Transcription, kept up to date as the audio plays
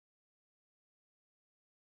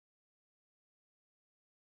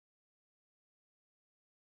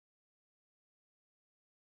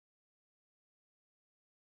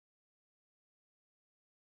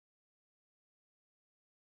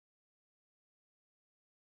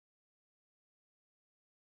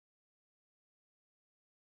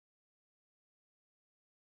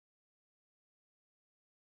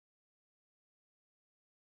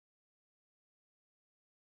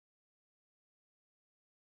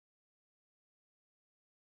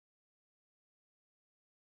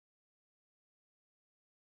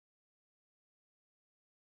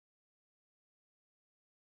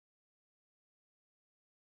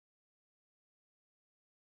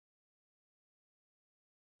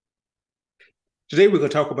Today we're going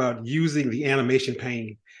to talk about using the animation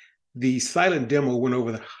pane. The silent demo went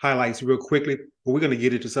over the highlights real quickly, but we're going to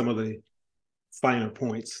get into some of the finer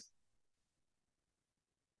points.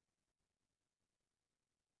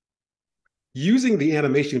 Using the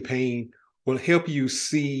animation pane will help you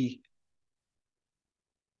see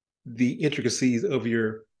the intricacies of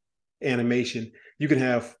your animation. You can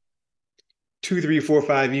have 2, 3, 4,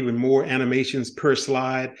 5, even more animations per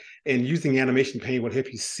slide. And using animation pane will help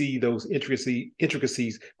you see those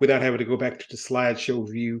intricacies without having to go back to the slideshow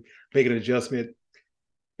view, make an adjustment,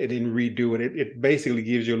 and then redo it. It basically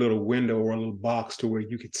gives you a little window or a little box to where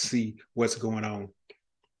you can see what's going on.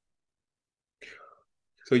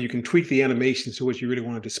 So you can tweak the animations to what you really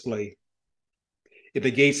want to display. It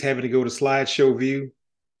negates having to go to slideshow view.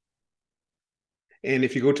 And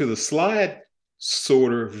if you go to the slide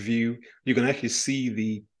sorter view, you can actually see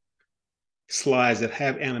the slides that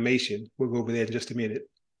have animation. We'll go over that in just a minute.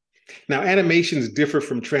 Now, animations differ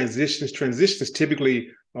from transitions. Transitions typically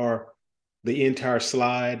are the entire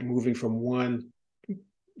slide moving from one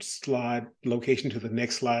slide location to the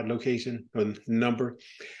next slide location or number,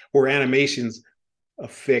 where animations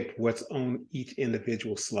affect what's on each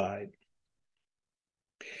individual slide.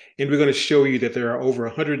 And we're going to show you that there are over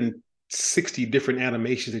 160 different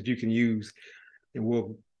animations that you can use, and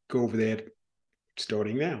we'll go over that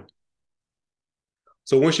starting now.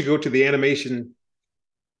 So once you go to the animation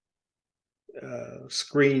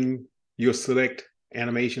screen, you'll select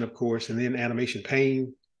animation, of course, and then animation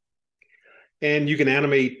pane. And you can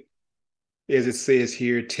animate, as it says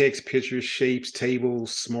here, text, pictures, shapes,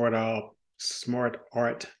 tables, smart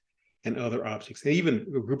art, and other objects, and even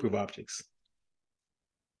a group of objects.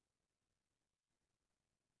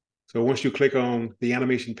 So once you click on the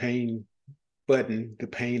animation pane button, the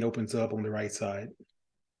pane opens up on the right side.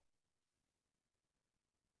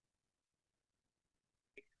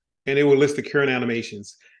 And it will list the current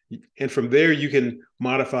animations. And from there, you can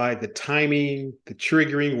modify the timing, the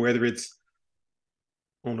triggering, whether it's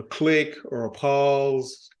on a click or a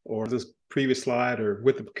pause or this previous slide or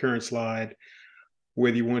with the current slide,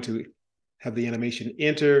 whether you want to have the animation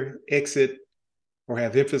enter, exit, or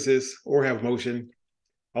have emphasis or have motion,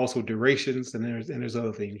 also durations, and there's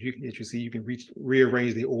other things. As you see, you can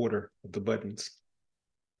rearrange the order of the buttons.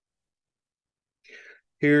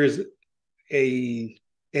 Here's a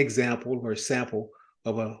example or a sample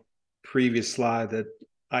of a previous slide that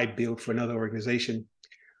I built for another organization.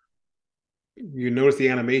 You notice the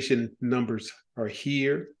animation numbers are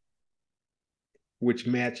here, which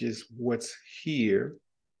matches what's here.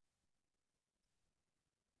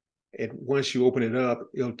 And once you open it up,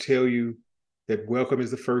 it'll tell you that welcome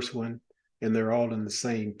is the first one, and they're all in the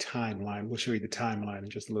same timeline. We'll show you the timeline in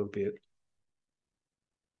just a little bit.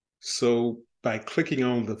 So by clicking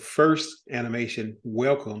on the first animation,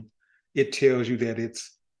 welcome, it tells you that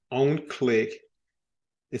it's on click,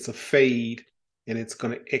 it's a fade, and it's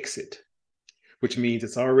going to exit, which means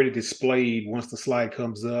it's already displayed once the slide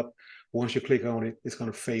comes up. Once you click on it, it's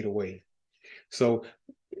going to fade away. So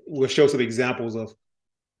we'll show some examples of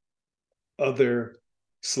other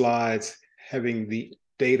slides having the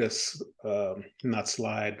data, not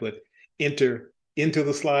slide, but enter into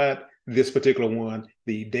the slide. This particular one,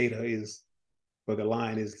 the data is, or the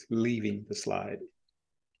line is leaving the slide.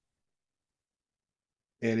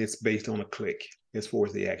 And it's based on a click as far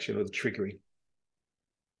as the action or the triggering.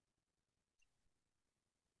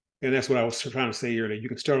 And that's what I was trying to say earlier. You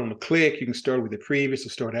can start on the click, you can start with the previous, or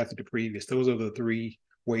start after the previous. Those are the three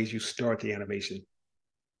ways you start the animation.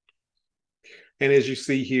 And as you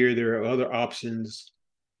see here, there are other options,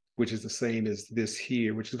 which is the same as this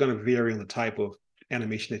here, which is going to vary on the type of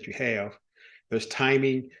animation that you have. There's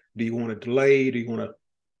timing. Do you want a delay? Do you want to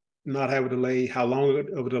not have a delay? How long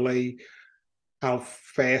of a delay? How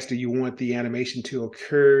fast do you want the animation to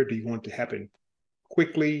occur? Do you want it to happen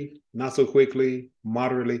quickly, not so quickly,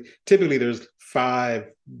 moderately? Typically, there's 5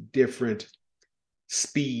 different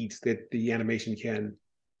speeds that the animation can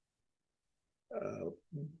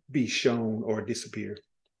be shown or disappear.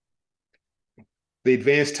 The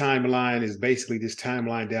advanced timeline is basically this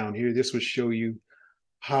timeline down here. This will show you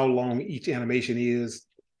how long each animation is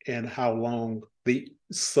and how long the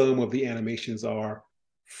sum of the animations are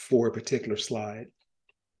for a particular slide.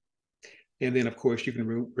 And then, of course, you can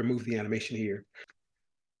remove the animation here.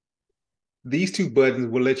 These 2 buttons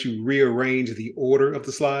will let you rearrange the order of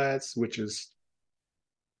the slides, which is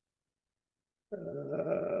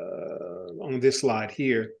on this slide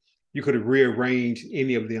here. You could have rearranged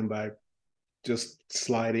any of them by just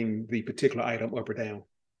sliding the particular item up or down.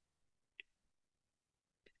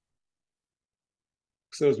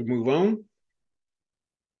 So as we move on,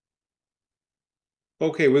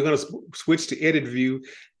 Okay, we're going to switch to edit view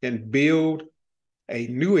and build a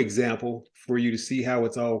new example for you to see how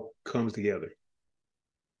it's all comes together.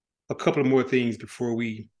 A couple of more things before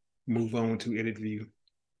we move on to edit view.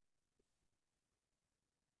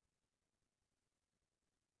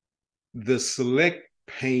 The select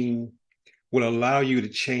pane will allow you to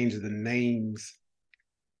change the names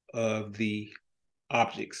of the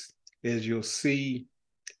objects. As you'll see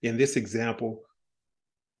in this example,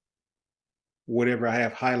 whatever I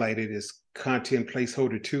have highlighted is content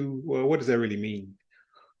placeholder 2. Well, what does that really mean?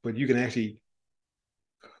 But you can actually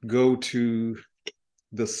go to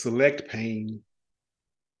the select pane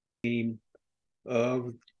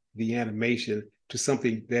of the animation to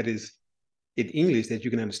something that is in English that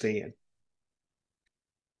you can understand.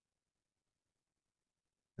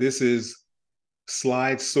 This is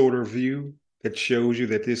slide sorter view that shows you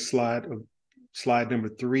that this slide number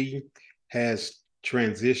 3 has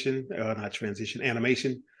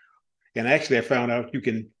animation. And actually I found out you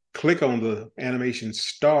can click on the animation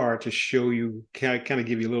star to show you, kind of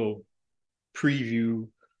give you a little preview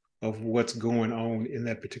of what's going on in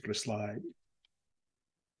that particular slide.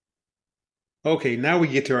 Okay, now we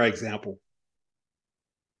get to our example.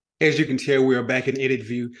 As you can tell, we are back in edit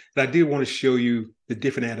view, but I did want to show you the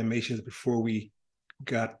different animations before we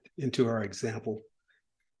got into our example.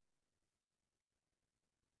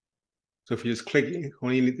 So if you just click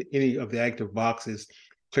on any of the active boxes,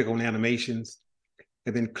 click on animations,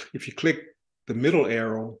 and then if you click the middle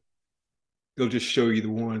arrow, it'll just show you the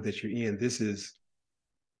one that you're in. This is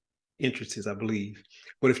entrances, I believe.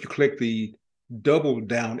 But if you click the double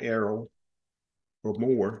down arrow or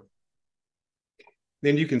more,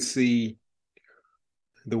 then you can see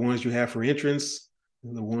the ones you have for entrance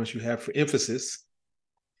and the ones you have for emphasis.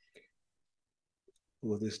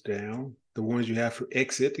 Pull this down. The ones you have for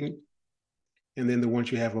exiting, and then the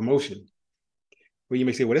ones you have for motion. Well, you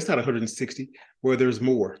may say, well, that's not 160. Well, there's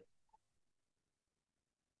more.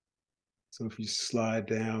 So if you slide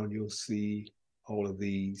down, you'll see all of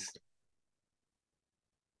these.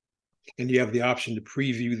 And you have the option to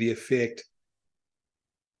preview the effect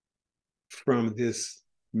from this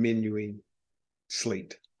menuing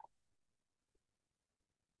slate.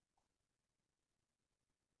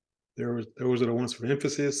 Those are the ones for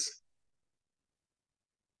emphasis.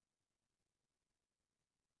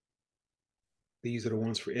 These are the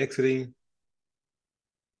ones for exiting.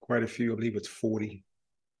 Quite a few, I believe it's 40.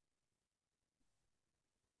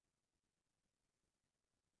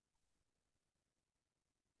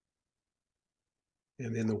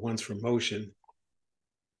 And then the ones for motion.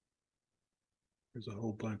 There's a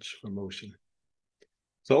whole bunch for motion.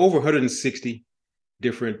 So over 160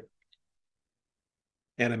 different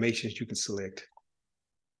animations you can select.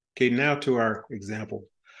 Okay, now to our example.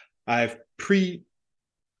 I've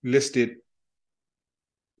pre-listed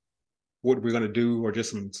what we're going to do, or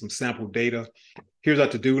just some sample data. Here's our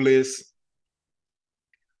to-do list.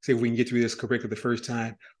 See if we can get through this correctly the first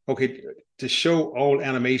time. Okay, to show all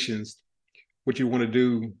animations, what you want to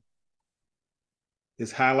do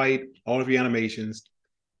is highlight all of your animations,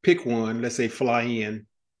 pick one, let's say fly in.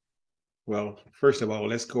 Well, first of all,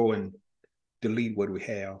 let's go and delete what we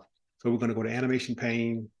have. So we're going to go to animation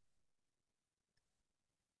pane,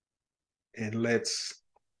 and let's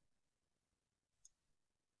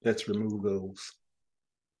remove those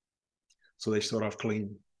so they start off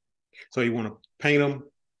clean. So you want to paint them.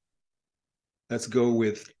 Let's go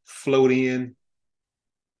with float in,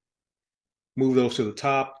 move those to the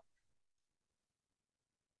top,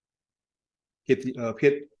 hit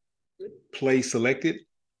play selected,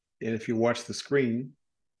 and if you watch the screen,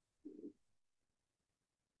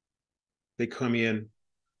 they come in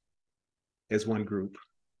as one group.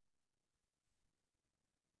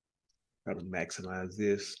 Got to maximize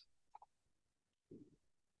this.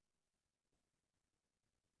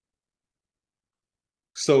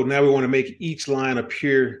 So now we want to make each line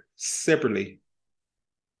appear separately.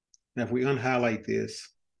 Now, if we unhighlight this,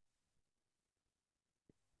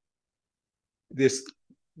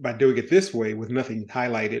 by doing it this way with nothing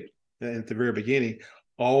highlighted at the very beginning,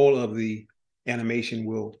 all of the animation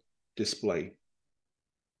will display.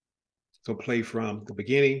 So play from the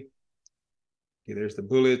beginning. Okay, there's the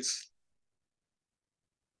bullets.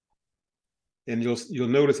 And you'll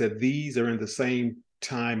notice that these are in the same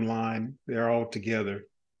timeline. They're all together.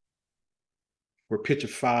 Where picture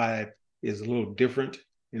 5 is a little different.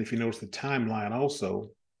 And if you notice the timeline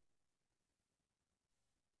also,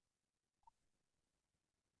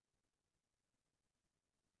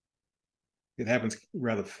 it happens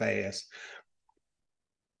rather fast.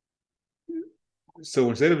 So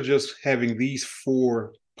instead of just having these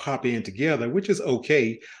 4 pop in together, which is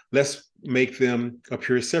okay. Let's make them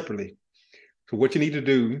appear separately. So what you need to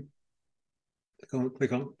do,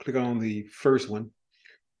 click on the first one,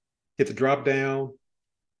 hit the drop down,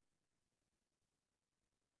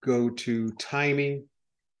 go to timing.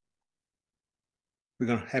 We're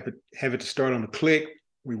going to have it to start on a click.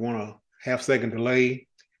 We want a half-second delay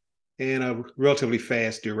and a relatively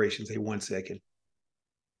fast duration, say 1 second.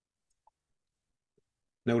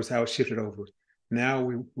 Notice how it shifted over. Now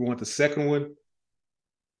we want the second one.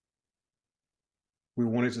 We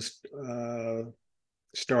want it to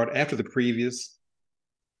start after the previous.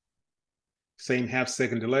 Same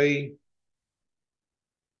half-second delay.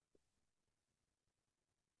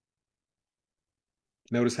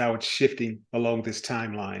 Notice how it's shifting along this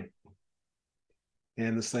timeline.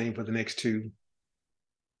 And the same for the next two.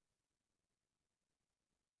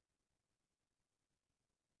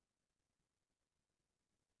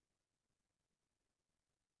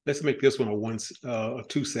 Let's make this one a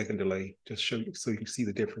 2 second delay, just so you can see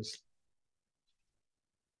the difference.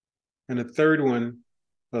 And the third one,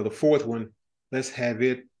 the fourth one, let's have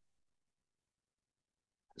it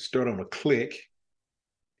start on a click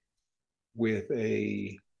with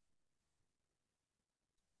a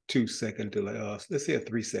 2 second delay. Let's say a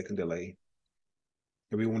 3 second delay.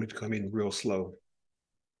 And we want it to come in real slow.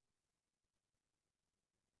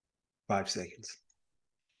 5 seconds.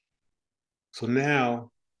 So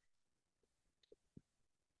now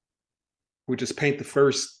we just paint the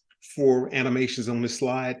first 4 animations on this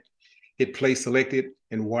slide, hit play selected,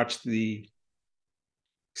 and watch the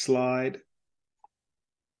slide.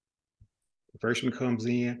 The first one comes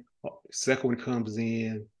in, the second one comes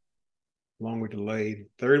in, longer delay. The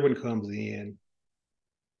third one comes in,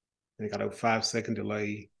 and it got a 5 second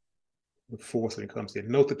delay. The fourth one comes in.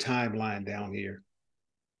 Note the timeline down here.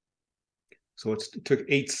 So it took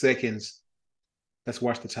 8 seconds. Let's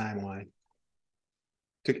watch the timeline.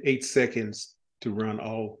 It took 8 seconds to run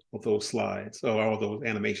all of those slides, or all those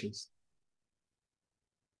animations.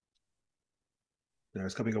 Now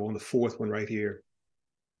it's coming up on the fourth one right here.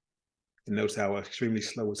 And notice how extremely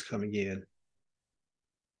slow it's coming in.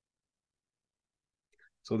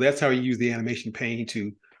 So that's how you use the animation pane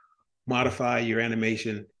to modify your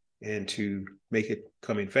animation and to make it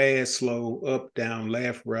come in fast, slow, up, down,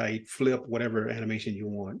 left, right, flip, whatever animation you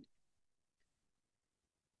want.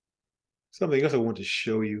 Something else I want to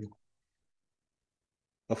show you.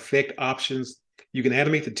 Effect options. You can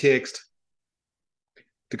animate the text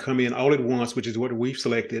to come in all at once, which is what we've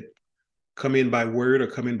selected. Come in by word or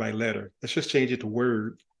come in by letter. Let's just change it to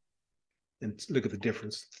word and look at the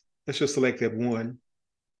difference. Let's just select that one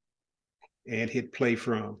and hit play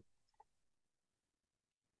from.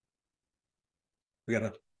 We got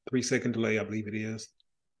a 3 second delay, I believe it is.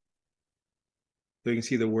 So you can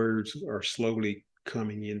see the words are slowly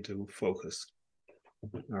coming into focus.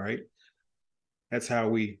 All right. That's how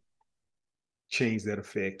we change that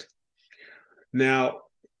effect. Now,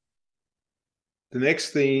 the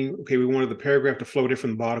next thing, okay, we wanted the paragraph to flow different from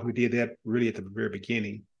the bottom. We did that really at the very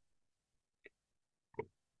beginning.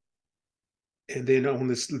 And then on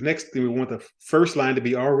this next thing, we want the first line to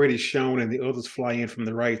be already shown and the others fly in from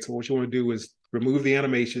the right. So what you want to do is remove the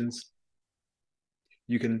animations.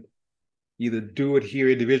 You can either do it here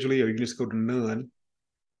individually or you can just go to none.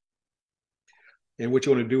 And what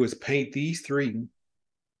you want to do is paint these 3. And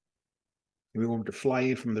we want them to fly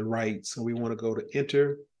in from the right. So we want to go to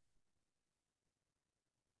enter.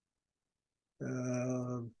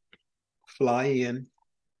 Fly in.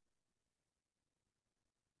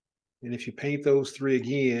 And if you paint those 3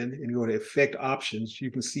 again and go to effect options, you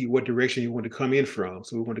can see what direction you want to come in from.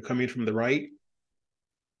 So we want to come in from the right.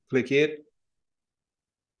 Click it.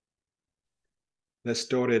 Let's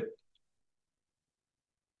start a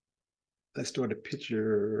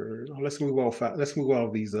picture. Let's move all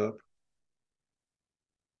of these up.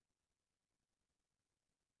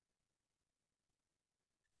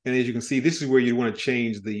 And as you can see, this is where you want to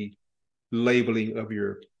change the labeling of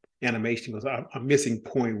your animation, because I'm missing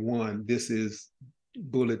point 1. This is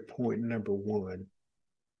bullet point number 1.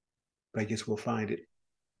 But I guess we'll find it.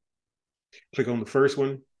 Click on the first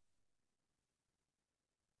one.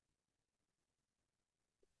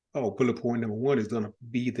 Oh, bullet point number 1 is going to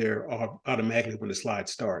be there automatically when the slide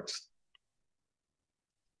starts.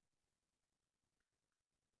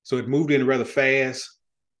 So it moved in rather fast.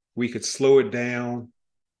 We could slow it down,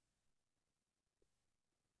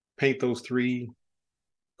 paint those 3,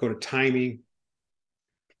 go to timing,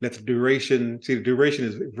 let the duration, see the duration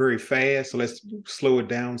is very fast, so let's slow it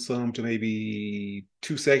down some to maybe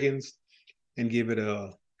 2 seconds and give it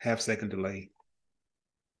a half-second delay.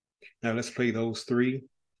 Now let's play those 3.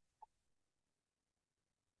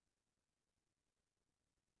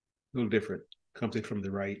 A little different. Comes in from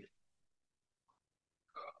the right.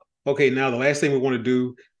 Okay, now the last thing we want to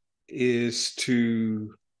do is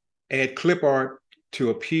to add clip art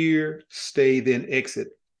to appear, stay, then exit.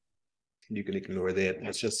 You can ignore that.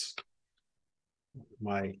 That's just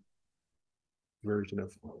my version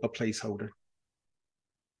of a placeholder.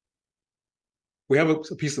 We have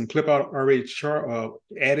a piece of clip art already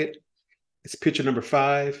added. It's picture number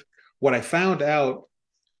 5. What I found out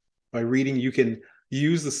by reading, you can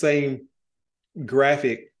use the same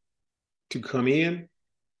graphic to come in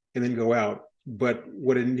and then go out. But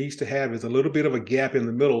what it needs to have is a little bit of a gap in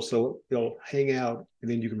the middle so it'll hang out and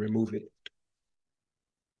then you can remove it.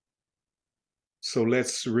 So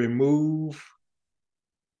let's remove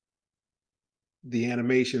the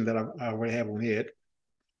animation that I already have on it.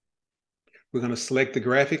 We're going to select the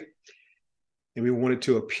graphic and we want it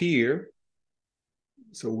to appear.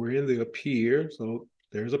 So we're in the appear. So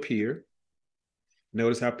there's appear.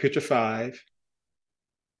 Notice our picture 5.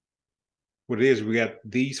 What it is, we got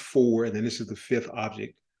these 4, and then this is the 5th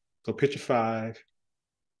object. So picture 5,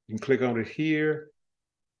 you can click on it here,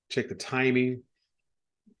 check the timing.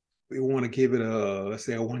 We want to give it a, let's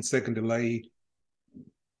say, a 1-second delay.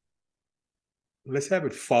 Let's have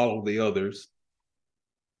it follow the others.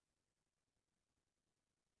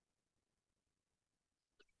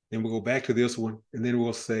 Then we'll go back to this one, and then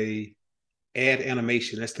we'll say add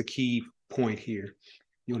animation. That's the key point here.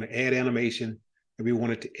 You want to add animation, and we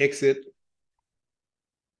want it to exit.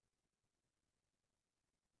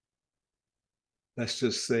 Let's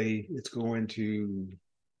just say it's going to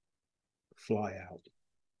fly out.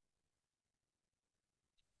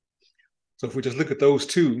 So if we just look at those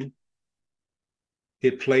two,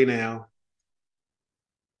 hit play now,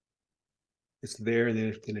 it's there, and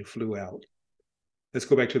then it flew out. Let's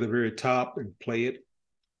go back to the very top and play it.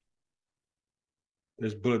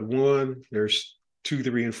 There's bullet 1, there's 2,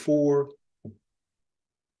 3, and 4.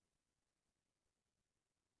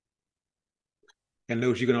 And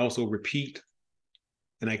notice you can also repeat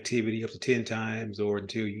an activity up to 10 times or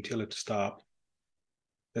until you tell it to stop.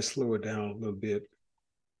 Let's slow it down a little bit.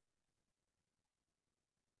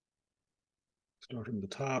 Start from the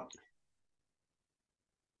top.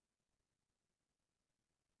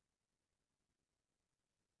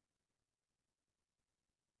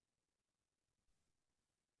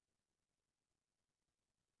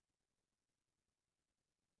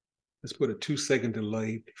 Let's put a 2-second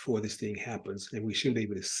delay before this thing happens, and we should be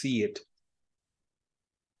able to see it.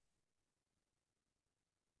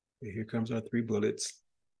 And here comes our 3 bullets.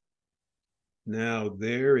 Now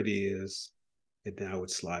there it is, and now it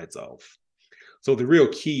slides off. So the real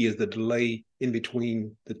key is the delay in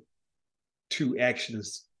between the 2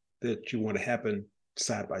 actions that you want to happen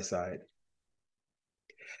side by side.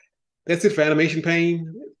 That's it for Animation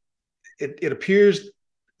Pane. It appears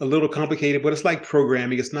a little complicated, but it's like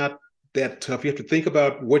programming. It's not that tough. You have to think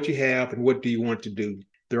about what you have and what do you want to do.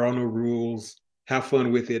 There are no rules. Have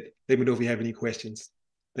fun with it. Let me know if you have any questions.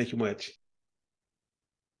 Thank you much.